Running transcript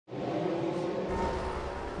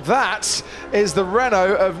That is the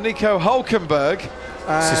Renault of Nico Hülkenberg.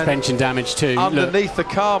 Suspension damage too. Underneath the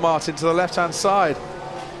car, Martin, to the left-hand side.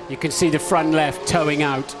 You can see the front left towing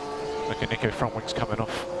out. Look at Nico, front wing's coming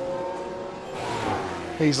off.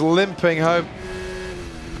 He's limping home.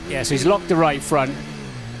 Yeah, so he's locked the right front.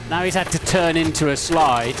 Now he's had to turn into a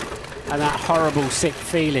slide, and that horrible sick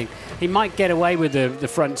feeling. He might get away with the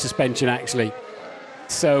front suspension, actually.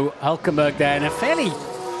 So Hülkenberg there, and a fairly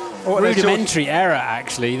rudimentary error,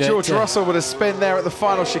 actually. George Russell with a spin there at the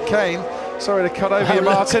final chicane. Sorry to cut over you,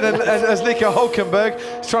 Martin. And as Nico Hülkenberg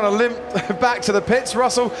is trying to limp back to the pits,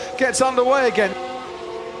 Russell gets underway again.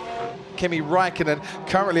 Kimi Räikkönen,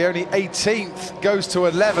 currently only 18th, goes to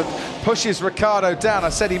 11th, pushes Ricciardo down. I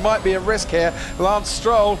said he might be at risk here. Lance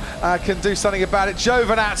Stroll can do something about it.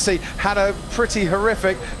 Giovinazzi had a pretty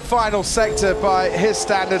horrific final sector by his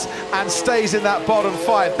standards and stays in that bottom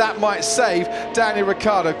 5. That might save Daniel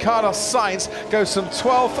Ricciardo. Carlos Sainz goes from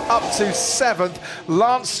 12th up to 7th.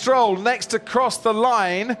 Lance Stroll next to cross the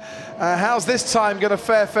line. How's this time going to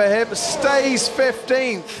fare for him? Stays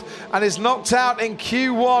 15th. And is knocked out in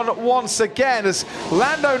Q1 once again as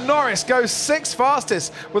Lando Norris goes 6th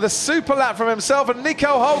fastest with a super lap from himself, and Nico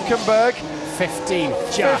Hülkenberg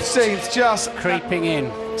 15th just creeping in.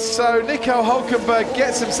 So Nico Hülkenberg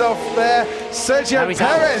gets himself there. Sergio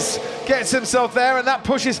Perez gets himself there, and that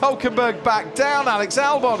pushes Hülkenberg back down. Alex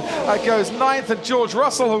Albon goes 9th, and George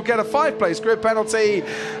Russell, who'll get a 5-place grid penalty,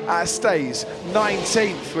 stays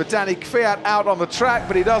 19th with Danny Kvyat out on the track,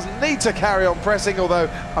 but he doesn't need to carry on pressing, although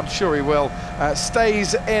I'm sure he will.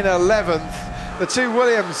 Stays in 11th. The two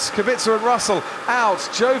Williams, Kubica and Russell, out.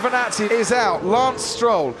 Giovinazzi is out. Lance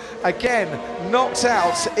Stroll, again, knocked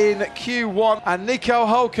out in Q1. And Nico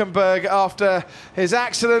Hülkenberg, after his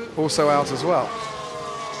accident, also out as well.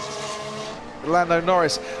 Lando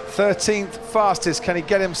Norris, 13th fastest. Can he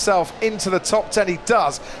get himself into the top 10? He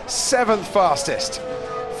does. 7th fastest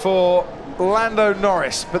for Lando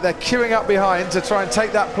Norris, but they're queuing up behind to try and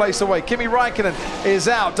take that place away. Kimi Räikkönen is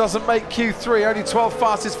out, doesn't make Q3, only 12th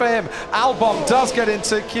fastest for him. Albon does get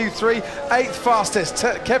into Q3, 8th fastest.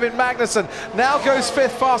 Kevin Magnussen now goes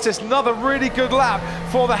 5th fastest. Another really good lap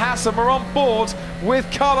for the Haas, and we're on board with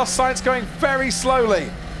Carlos Sainz going very slowly.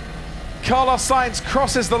 Carlos Sainz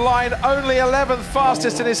crosses the line, only 11th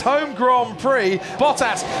fastest in his home Grand Prix.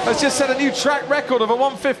 Bottas has just set a new track record of a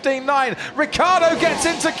 1:15.9. Ricciardo gets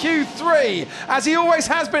into Q3, as he always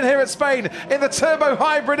has been here at Spain in the turbo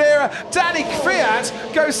hybrid era. Danny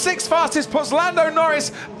Kvyat goes 6th fastest, puts Lando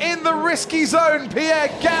Norris in the risky zone. Pierre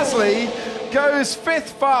Gasly goes 5th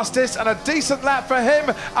fastest, and a decent lap for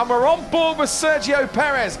him, and we're on board with Sergio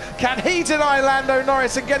Perez. Can he deny Lando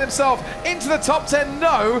Norris and get himself into the top 10?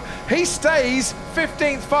 No, he stays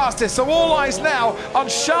 15th fastest. So all eyes now on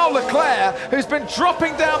Charles Leclerc, who's been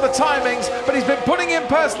dropping down the timings, but he's been putting in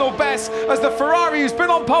personal bests as the Ferrari, who's been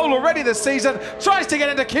on pole already this season, tries to get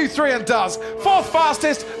into Q3 and does. 4th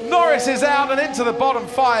fastest, Norris is out and into the bottom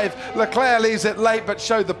 5. Leclerc leaves it late, but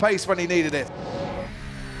showed the pace when he needed it.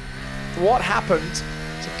 What happened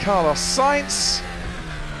to Carlos Sainz?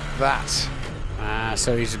 That.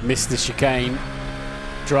 So he's missed the chicane.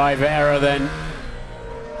 Driver error then.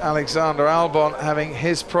 Alexander Albon having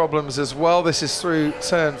his problems as well. This is through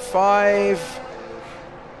turn 5.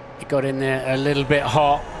 He got in there a little bit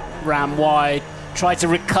hot, ran wide, tried to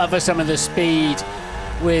recover some of the speed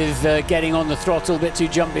with getting on the throttle, a bit too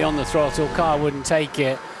jumpy on the throttle. Car wouldn't take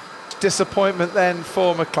it. Disappointment then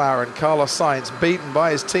for McLaren. Carlos Sainz beaten by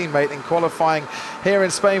his teammate in qualifying here in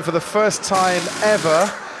Spain for the first time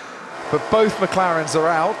ever. But both McLarens are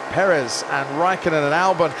out. Perez and Räikkönen and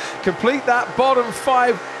Albon complete that bottom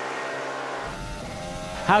 5.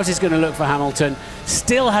 How's this going to look for Hamilton?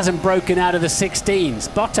 Still hasn't broken out of the 16s.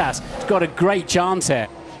 Bottas has got a great chance here.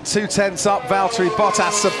 2/10 up, Valtteri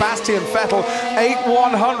Bottas. Sebastian Vettel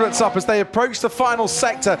 8/100ths up as they approach the final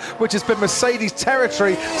sector, which has been Mercedes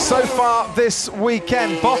territory so far this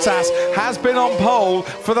weekend. Bottas has been on pole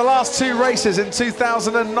for the last 2 races in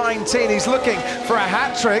 2019. He's looking for a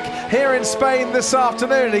hat-trick here in Spain this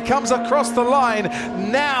afternoon. He comes across the line.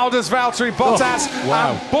 Now does Valtteri Bottas. Oh, wow.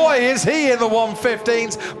 And boy, is he in the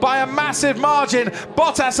 1:15s by a massive margin.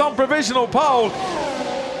 Bottas on provisional pole.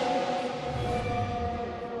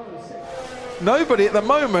 Nobody at the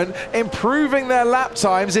moment improving their lap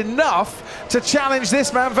times enough to challenge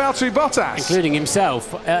this man, Valtteri Bottas. Including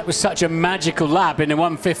himself. It was such a magical lap in a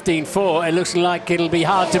 1:15.4. It looks like it'll be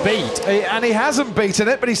hard to beat. And he hasn't beaten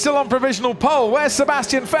it, but he's still on provisional pole. Where's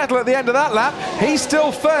Sebastian Vettel at the end of that lap? He's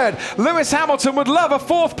still 3rd. Lewis Hamilton would love a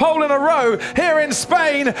 4th pole in a row here in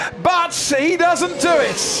Spain, but he doesn't do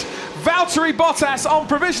it. Valtteri Bottas on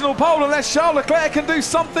provisional pole unless Charles Leclerc can do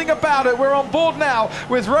something about it. We're on board now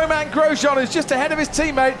with Romain Grosjean, who's just ahead of his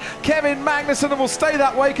teammate Kevin Magnussen, and will stay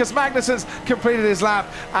that way because Magnussen's completed his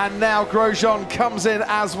lap, and now Grosjean comes in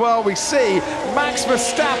as well. We see Max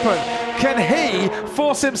Verstappen. Can he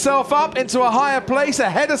force himself up into a higher place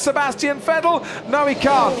ahead of Sebastian Vettel? No, he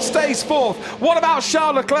can't. Stays fourth. What about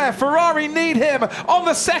Charles Leclerc? Ferrari need him on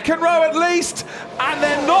the second row at least, and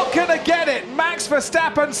they're not going to get it. Max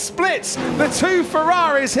Verstappen splits the two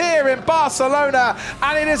Ferraris here in Barcelona,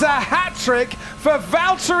 and it is a hat-trick for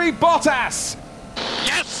Valtteri Bottas.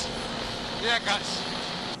 Yes! Yeah, guys.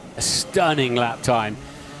 A stunning lap time.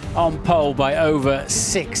 On pole by over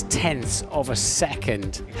 0.6 of a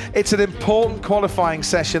second. It's an important qualifying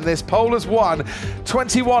session. This pole has won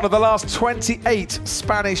 21 of the last 28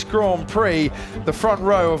 Spanish Grand Prix. The front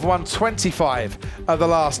row have won 25 of the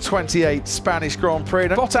last 28 Spanish Grand Prix.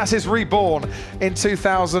 And Bottas is reborn in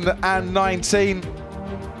 2019.